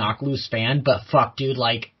biggest Knock Loose fan, but fuck, dude,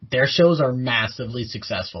 their shows are massively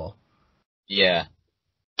successful. Yeah.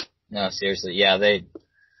 No, seriously. Yeah,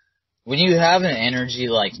 when you have an energy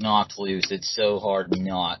like Knocked Loose, it's so hard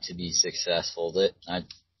not to be successful.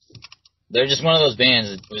 They're just one of those bands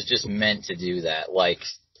that was just meant to do that.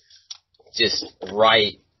 Just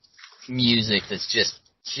write music that's just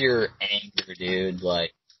pure anger, dude.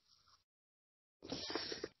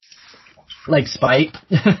 Spite.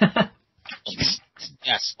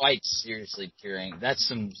 Yeah, Spite's seriously pure anger. That's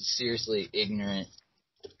some seriously ignorant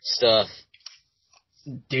stuff.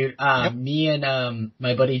 Dude, me and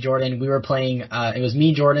my buddy Jordan, we were playing, it was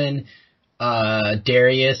me, Jordan,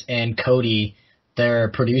 Darius, and Cody, their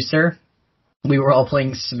producer. We were all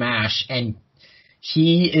playing Smash, and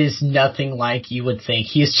he is nothing like you would think.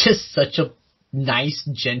 He is just such a nice,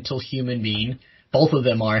 gentle human being. Both of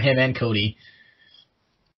them are, him and Cody.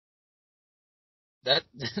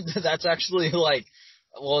 That's actually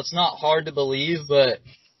well, it's not hard to believe, but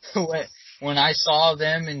when I saw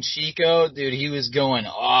them in Chico, dude, he was going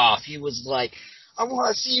off. He was like, I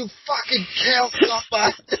want to see you fucking kill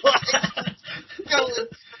somebody. Going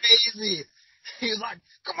crazy. He was like,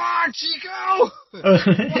 come on, Chico.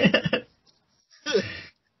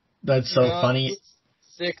 That's so funny.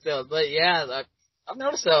 sick though. But yeah, I've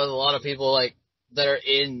noticed that with a lot of people like that are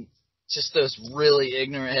in just those really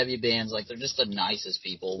ignorant heavy bands. Like they're just the nicest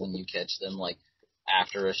people when you catch them like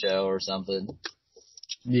after a show or something.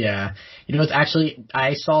 Yeah. You know, it's actually,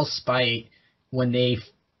 I saw Spite on their,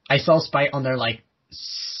 like,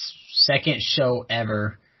 second show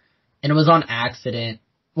ever, and it was on accident.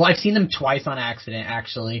 Well, I've seen them twice on accident,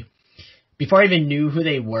 actually, before I even knew who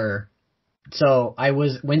they were. So,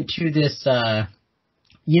 went to this,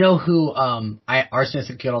 you know who, Arsonist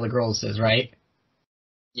Who Killed All the Girls is, right?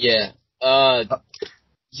 Yeah.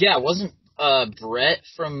 Yeah, wasn't, Brett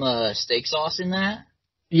from, Steak Sauce in that?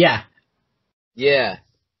 Yeah. Yeah.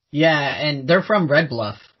 Yeah, and they're from Red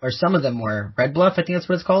Bluff, or some of them were. Red Bluff, I think that's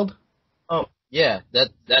what it's called. Oh, yeah,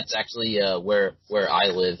 that's actually, where I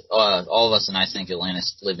live. All of us in Sank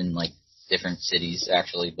Atlantis live in, like, different cities,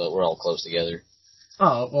 actually, but we're all close together.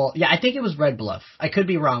 Oh, well, yeah, I think it was Red Bluff. I could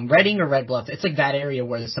be wrong. Redding or Red Bluff. It's like that area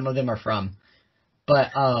where some of them are from.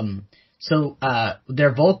 But, so,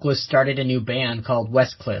 their vocalist started a new band called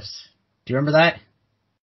West Cliffs. Do you remember that?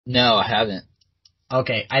 No, I haven't.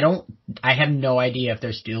 Okay, I have no idea if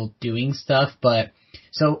they're still doing stuff, but,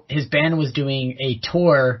 so his band was doing a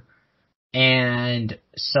tour, and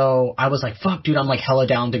so I was like, fuck, dude, I'm like hella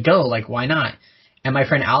down to go, like, why not? And my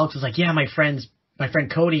friend Alex was like, yeah, my friend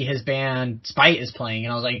Cody, his band Spite is playing,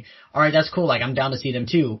 and I was like, alright, that's cool, like, I'm down to see them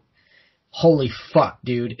too. Holy fuck,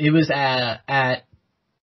 dude. It was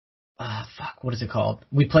what is it called?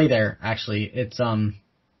 We play there, actually. It's,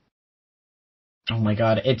 oh my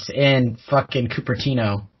god, it's in fucking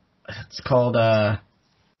Cupertino. It's called, oh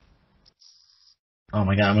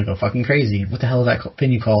my god, I'm gonna go fucking crazy. What the hell is that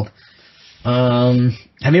venue called?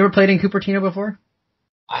 Have you ever played in Cupertino before?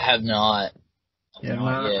 I have not. Yeah,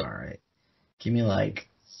 Not yet. alright. Give me like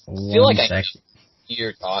I feel like second. I know who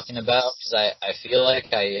you're talking about, because I feel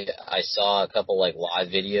like I saw a couple like live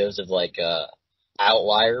videos of like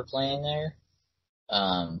Outlier playing there.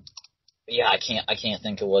 But yeah, I can't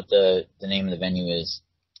think of what the name of the venue is.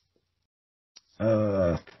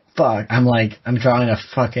 Fuck. I'm drawing a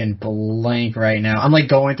fucking blank right now. I'm like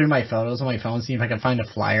going through my photos on my phone, seeing if I can find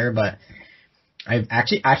a flyer, but I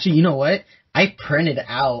actually, you know what? I printed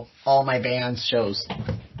out all my band's shows.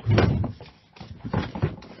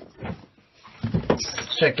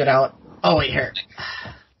 Check it out. Oh wait, here.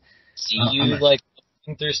 See you like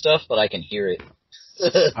looking through stuff, but I can hear it.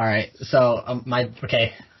 Alright, so,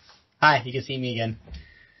 okay. Hi, you can see me again.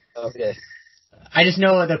 Okay. I just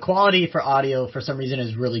know the quality for audio, for some reason,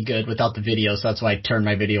 is really good without the video, so that's why I turned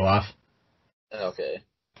my video off. Okay.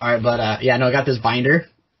 Alright, but, yeah, no, I got this binder.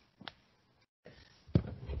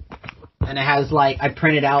 And it has, like, I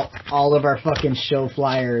printed out all of our fucking show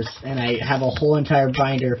flyers, and I have a whole entire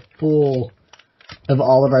binder full of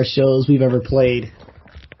all of our shows we've ever played.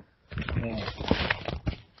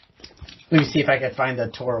 Let me see if I can find the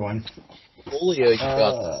tour one. Julio, you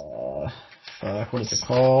got fuck, what is it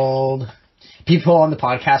called? People on the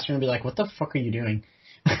podcast are gonna be like, what the fuck are you doing?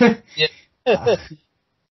 Yeah.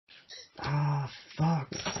 Fuck.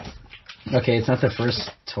 Okay, it's not the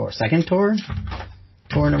first tour. Second tour?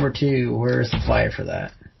 Tour number 2. Where's the flyer for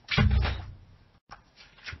that?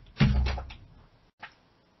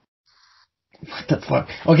 What the fuck?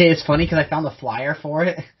 Okay, it's funny because I found the flyer for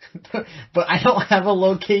it, but I don't have a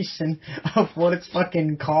location of what it's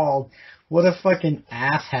fucking called. What a fucking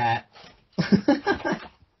asshat.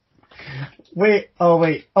 Wait. Oh,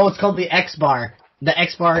 it's called the X Bar. The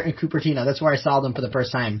X Bar in Cupertino. That's where I saw them for the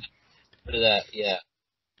first time. Heard of that, yeah.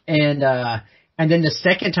 And then the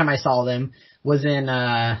second time I saw them was in,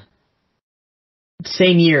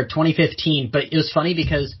 same year, 2015. But it was funny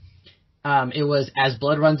because, it was As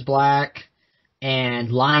Blood Runs Black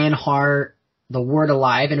and Lionheart, The Word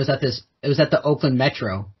Alive, and it was at the Oakland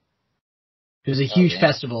Metro. It was a huge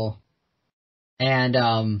festival. And,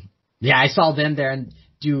 yeah, I saw them there, and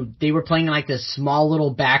dude, they were playing in like this small little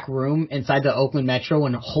back room inside the Oakland Metro,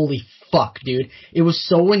 and holy fuck, dude. It was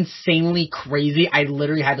so insanely crazy, I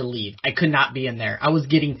literally had to leave. I could not be in there. I was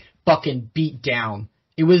getting fucking beat down.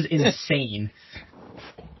 It was insane.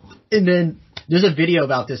 And then, there's a video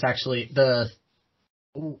about this actually.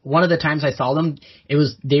 One of the times I saw them,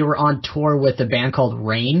 they were on tour with a band called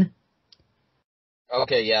Rain.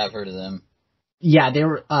 Okay, yeah, I've heard of them. Yeah, they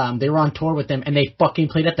were on tour with them, and they fucking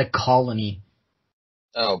played at the Colony.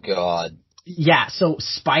 Oh god. Yeah, so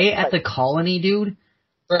Spite at the Colony, dude.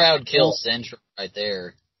 Crowd kill central right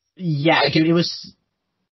there. Yeah, dude, it was.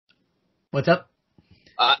 What's up?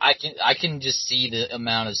 I can just see the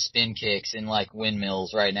amount of spin kicks in like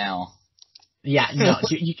windmills right now. Yeah, no,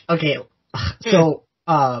 okay. So,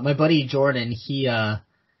 my buddy Jordan, he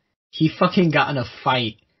fucking got in a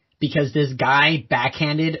fight because this guy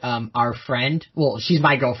backhanded our friend. Well, she's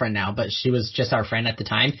my girlfriend now, but she was just our friend at the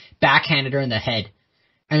time. Backhanded her in the head,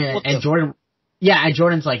 and Jordan. Yeah, and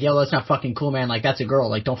Jordan's like, yo, that's not fucking cool, man. Like, that's a girl.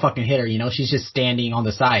 Like, don't fucking hit her, you know? She's just standing on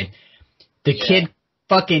the side. The kid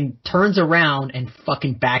fucking turns around and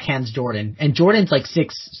fucking backhands Jordan. And Jordan's like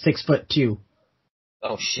 6'2".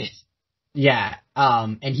 Oh, shit. Yeah,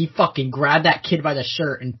 and he fucking grabbed that kid by the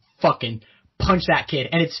shirt and fucking punched that kid.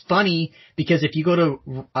 And it's funny because if you go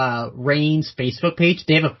to Rain's Facebook page,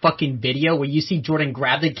 they have a fucking video where you see Jordan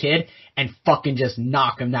grab the kid and fucking just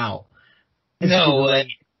knock him out. No way.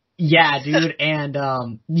 Yeah, dude,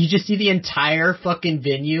 and you just see the entire fucking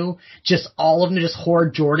venue, just all of them just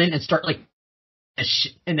hoard Jordan and start like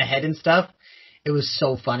in the head and stuff. It was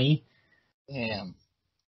so funny. Damn.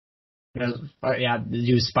 Yeah,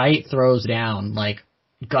 dude, Spite throws down. Like,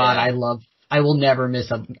 God, Yeah. I will never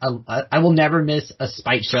miss a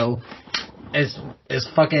Spite show as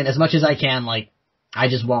much as I can. Like, I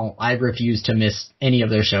just won't. I refuse to miss any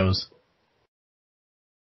of their shows.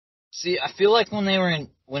 See, I feel like when they were in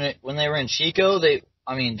Chico, they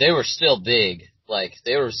were still big. Like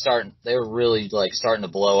they were really like starting to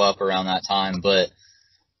blow up around that time. But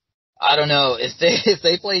I don't know if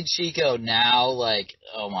they played Chico now, like,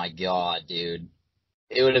 oh my god, dude,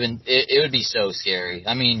 it would be so scary.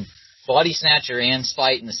 I mean, Body Snatcher and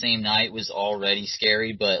Spite in the same night was already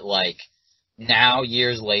scary, but like now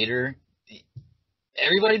years later,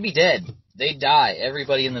 everybody'd be dead. They'd die.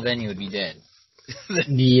 Everybody in the venue would be dead.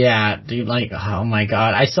 Yeah, dude, like, oh my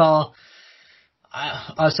god. I saw,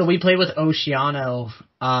 so we played with Oceano,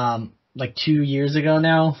 like 2 years ago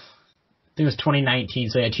now. I think it was 2019,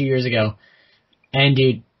 so yeah, 2 years ago. And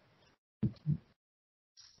dude,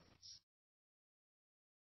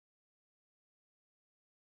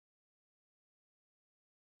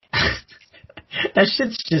 that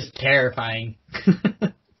shit's just terrifying.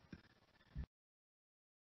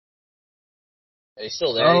 Are you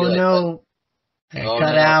still there? Oh You're like, no. Oh,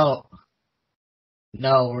 Cut no. out.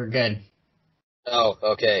 No, we're good. Oh,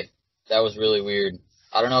 okay. That was really weird.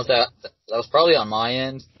 I don't know if that was probably on my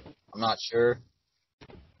end. I'm not sure.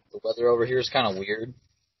 The weather over here is kind of weird.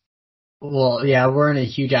 Well, yeah, we're in a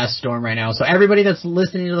huge ass storm right now. So everybody that's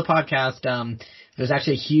listening to the podcast, there's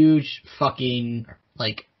actually a huge fucking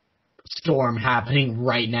like storm happening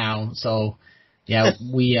right now. So yeah,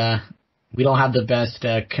 we don't have the best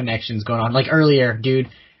connections going on. Like earlier, dude,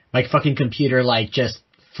 my fucking computer like just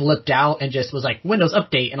flipped out and just was like Windows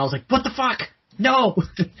update, and I was like, what the fuck? No,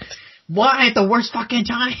 why at the worst fucking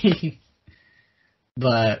time?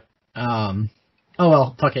 But oh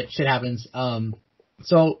well, fuck it, shit happens.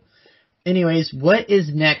 So. Anyways, what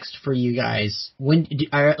is next for you guys? Do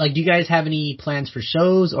you guys have any plans for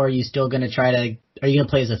shows, or are you still gonna are you gonna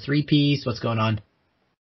play as a 3-piece? What's going on?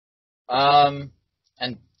 And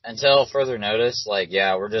until further notice, like,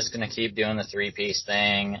 yeah, we're just gonna keep doing the 3-piece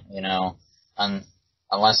thing, you know,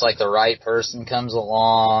 unless like the right person comes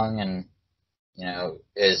along and, you know,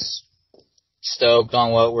 is stoked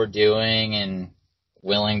on what we're doing and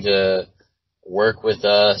willing to work with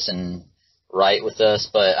us and write with us.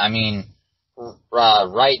 But I mean,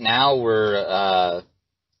 right now we're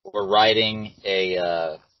writing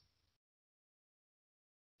a.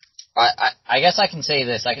 I guess I can say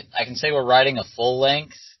this. I can say we're writing a full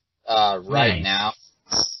length right now.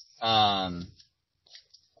 I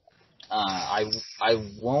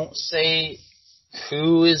won't say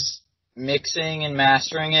who is mixing and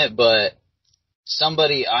mastering it, but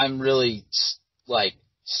somebody I'm really like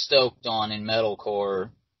stoked on in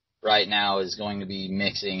metalcore right now is going to be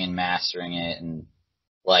mixing and mastering it, and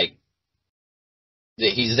like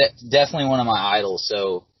he's definitely one of my idols,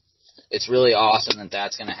 so it's really awesome that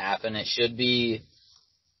that's going to happen. It should be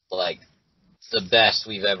like the best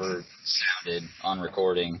we've ever sounded on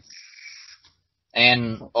recording,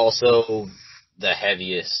 and also the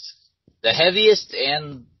heaviest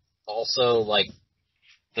and also like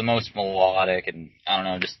the most melodic, and I don't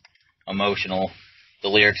know, just emotional. The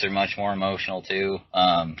lyrics are much more emotional too.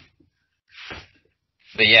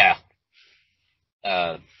 But yeah,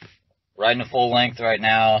 writing a full length right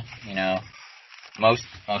now. You know, most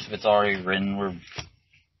of it's already written. We're,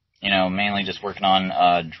 you know, mainly just working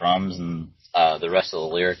on drums and the rest of the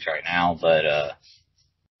lyrics right now. But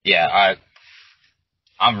yeah,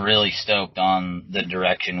 I'm really stoked on the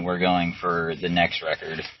direction we're going for the next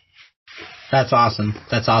record. That's awesome.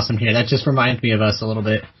 That's awesome here. That just reminds me of us a little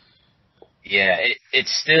bit. Yeah,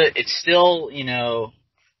 it's still, you know,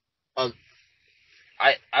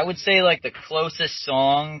 I would say like the closest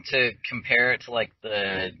song to compare it to like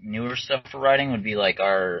the newer stuff we're writing would be like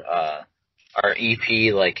our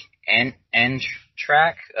EP like end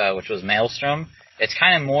track, which was Maelstrom. it's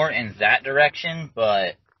kind of more in that direction,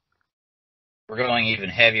 but we're going even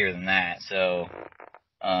heavier than that. So,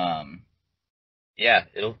 yeah,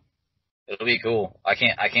 it'll be cool. I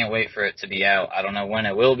can't wait for it to be out. I don't know when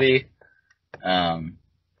it will be.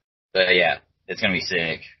 But yeah, it's gonna be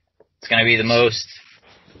sick. It's gonna be the most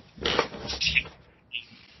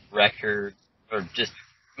record, or just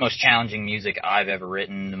most challenging music I've ever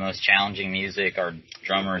written, the most challenging music our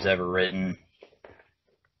drummer's ever written.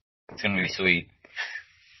 It's gonna be sweet.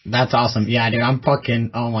 That's awesome. Yeah, dude, I'm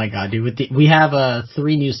fucking, oh my god, dude. We have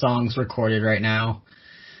 3 new songs recorded right now,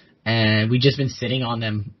 and we just been sitting on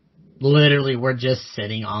them. Literally, we're just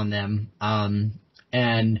sitting on them.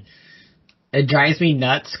 And it drives me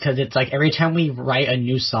nuts because it's like every time we write a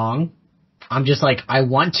new song, I'm just like, I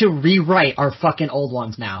want to rewrite our fucking old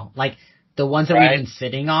ones now. Like, the ones that we've been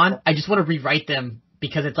sitting on, I just want to rewrite them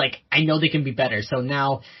because it's like, I know they can be better. So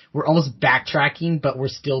now we're almost backtracking, but we're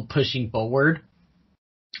still pushing forward.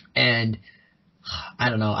 And I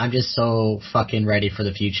don't know, I'm just so fucking ready for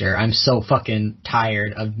the future. I'm so fucking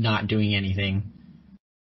tired of not doing anything.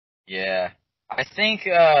 Yeah. I think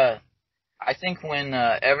when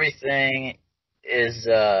everything is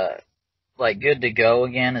like good to go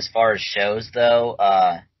again as far as shows though,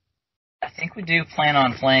 I think we do plan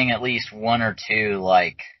on playing at least 1 or 2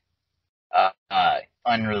 like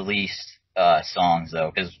unreleased songs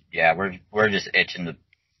though, because yeah, we're just itching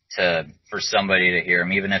for somebody to hear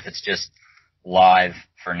them, even if it's just live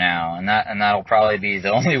for now, and that'll probably be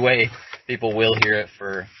the only way people will hear it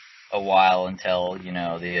for a while until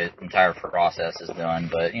the entire process is done.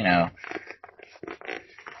 But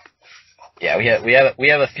yeah, we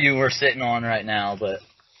have a few we're sitting on right now, but.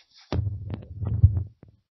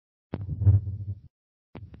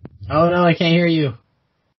 Oh no, I can't hear you.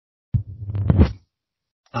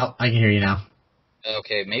 Oh, I can hear you now.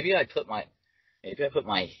 Okay, maybe I put my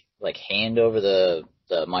like hand over the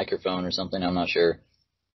microphone or something. I'm not sure.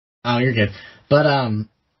 Oh, you're good. But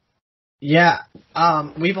yeah,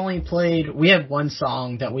 we have 1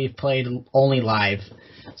 song that we've played only live.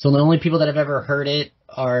 So the only people that have ever heard it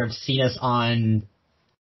or seen us on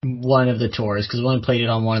one of the tours, because we only played it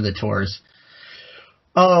on one of the tours.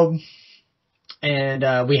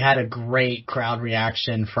 And we had a great crowd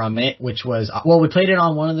reaction from it, which was, we played it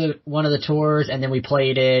on one of the tours, and then we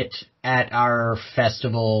played it at our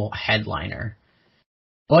festival headliner.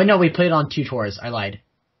 Oh no, we played it on 2 tours. I lied.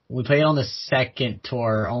 We played it on the second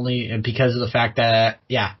tour only because of the fact that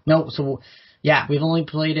we've only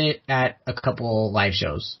played it at a couple live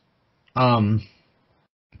shows.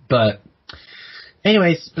 But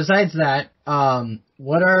anyways, besides that,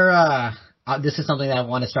 what are this is something that I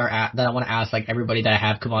want to ask like everybody that I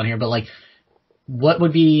have come on here, but like, what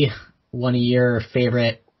would be one of your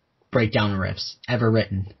favorite breakdown riffs ever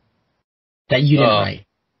written that you didn't write?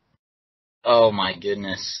 Oh my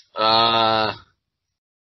goodness.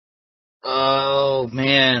 Oh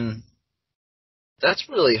man, that's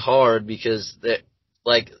really hard because the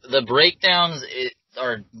breakdowns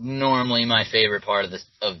are normally my favorite part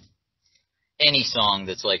of any song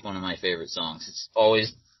that's like one of my favorite songs. It's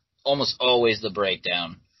almost always the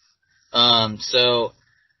breakdown. So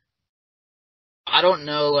I don't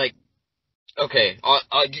know, like, okay,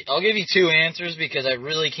 I'll give you 2 answers because I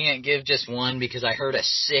really can't give just one because I heard a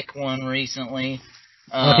sick one recently.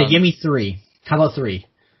 Okay, give me 3. How about 3?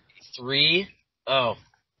 3? Oh,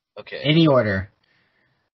 okay. Any order.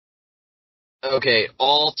 Okay,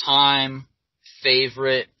 all-time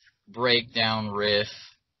favorite breakdown riff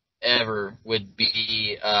ever would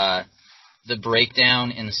be the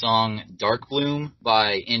breakdown in the song Dark Bloom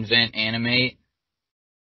by Invent Animate.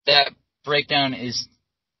 That breakdown is,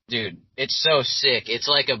 dude, it's so sick. It's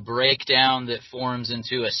like a breakdown that forms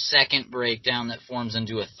into a second breakdown that forms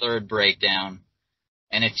into a third breakdown.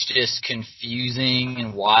 And it's just confusing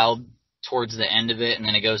and wild towards the end of it, and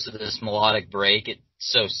then it goes to this melodic break. It's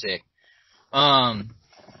so sick. And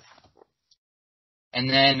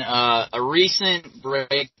then a recent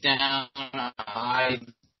breakdown I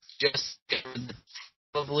just discovered,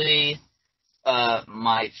 probably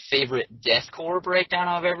my favorite deathcore breakdown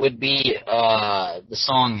I've ever would be the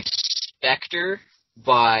song Spectre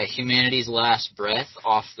by Humanity's Last Breath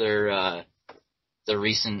off their the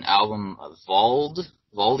recent album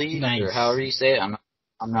Valdi, nice. Or however you say it. I'm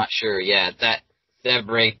not sure. Yeah, that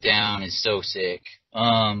breakdown is so sick.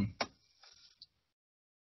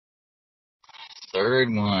 Third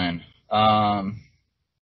one.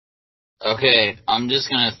 Okay, I'm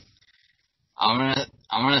gonna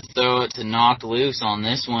throw it to Knocked Loose on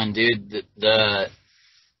this one, dude. The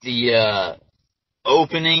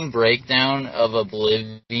opening breakdown of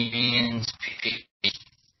Oblivion's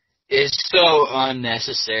is so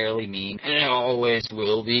unnecessarily mean, and it always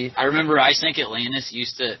will be. I remember I Sank Atlantis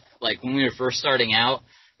used to, like, when we were first starting out,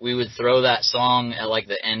 we would throw that song at, like,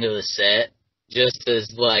 the end of the set, just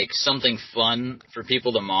as, like, something fun for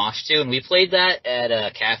people to mosh to, and we played that at a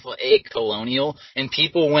Cafe Colonial, and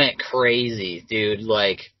people went crazy, dude.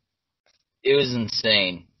 Like, it was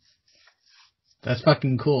insane. That's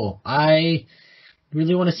fucking cool. I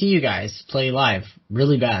really want to see you guys play live.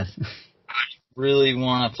 Really bad. Really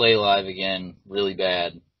want to play live again, really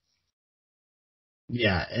bad.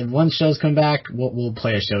 Yeah, and once shows come back, we'll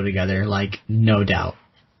play a show together, like, no doubt.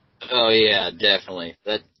 Oh yeah, definitely.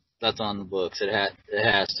 That's on the books. It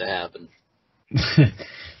has to happen.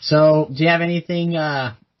 So, do you have anything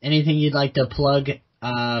you'd like to plug,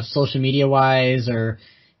 social media wise, or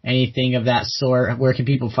anything of that sort? Where can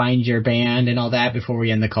people find your band and all that before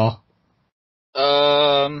we end the call?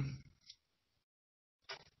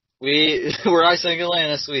 We're I Sank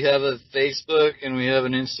Atlantis. We have a Facebook and we have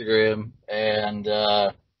an Instagram, and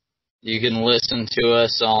you can listen to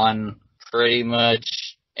us on pretty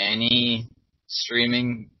much any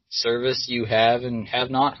streaming service you have and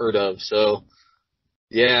have not heard of. So,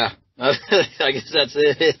 yeah, I guess that's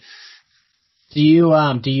it. Do you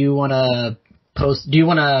want to post? Do you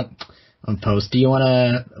want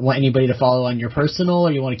anybody to follow on your personal,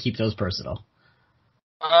 or you want to keep those personal?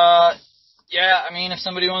 Yeah, I mean, if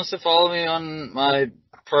somebody wants to follow me on my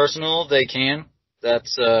personal, they can.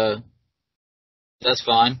 That's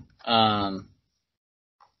fine.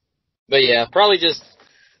 But yeah, probably just,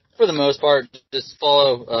 for the most part, just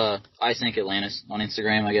follow, I Sank Atlantis on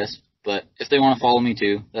Instagram, I guess. But if they want to follow me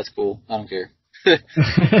too, that's cool. I don't care.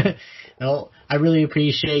 Well, I really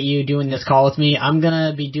appreciate you doing this call with me. I'm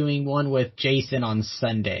gonna be doing one with Jason on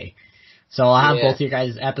Sunday. So I'll have both your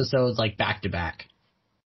guys' episodes, like, back to back.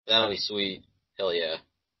 That'll be sweet. Hell yeah.